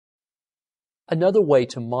Another way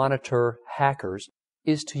to monitor hackers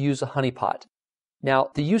is to use a honeypot. Now,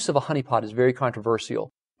 the use of a honeypot is very controversial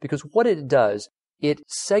because what it does, it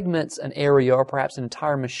segments an area or perhaps an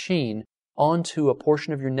entire machine onto a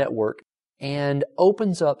portion of your network and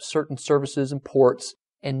opens up certain services and ports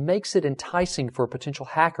and makes it enticing for a potential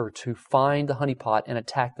hacker to find the honeypot and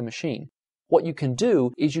attack the machine. What you can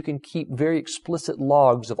do is you can keep very explicit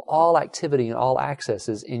logs of all activity and all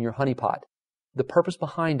accesses in your honeypot. The purpose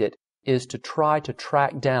behind it is to try to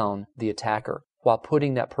track down the attacker while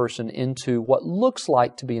putting that person into what looks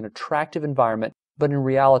like to be an attractive environment, but in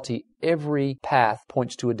reality, every path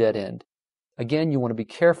points to a dead end. Again, you want to be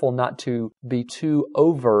careful not to be too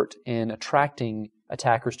overt in attracting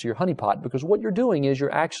attackers to your honeypot, because what you're doing is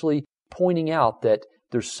you're actually pointing out that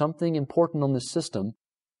there's something important on this system,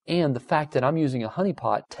 and the fact that I'm using a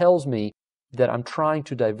honeypot tells me that I'm trying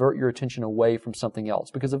to divert your attention away from something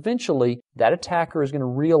else, because eventually that attacker is going to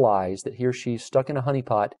realize that he or she's stuck in a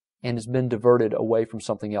honeypot and has been diverted away from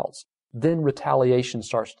something else. Then retaliation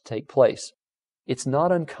starts to take place. It's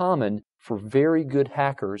not uncommon for very good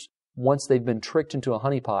hackers, once they've been tricked into a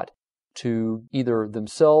honeypot, to either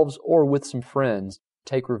themselves or with some friends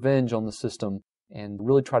take revenge on the system and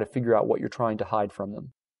really try to figure out what you're trying to hide from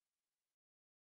them.